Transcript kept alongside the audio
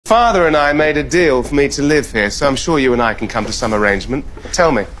Father and I made a deal for me to live here, so I'm sure you and I can come to some arrangement. Tell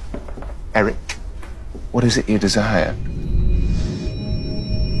me, Eric, what is it you desire?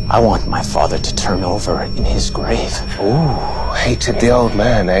 I want my father to turn over in his grave. Ooh, hated the old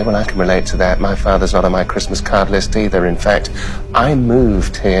man, eh? Well, I can relate to that. My father's not on my Christmas card list either. In fact, I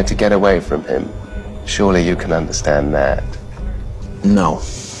moved here to get away from him. Surely you can understand that. No,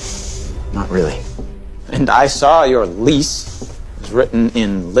 not really. And I saw your lease was written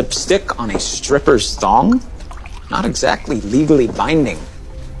in lipstick on a stripper's thong. Not exactly legally binding.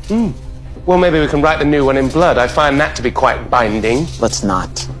 Well, maybe we can write the new one in blood. I find that to be quite binding. Let's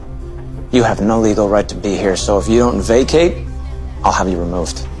not. You have no legal right to be here, so if you don't vacate, I'll have you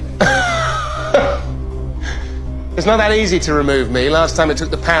removed. It's not that easy to remove me. Last time it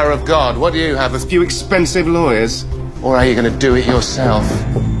took the power of God. What do you have, a few expensive lawyers? Or are you going to do it yourself?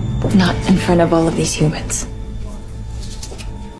 Not in front of all of these humans.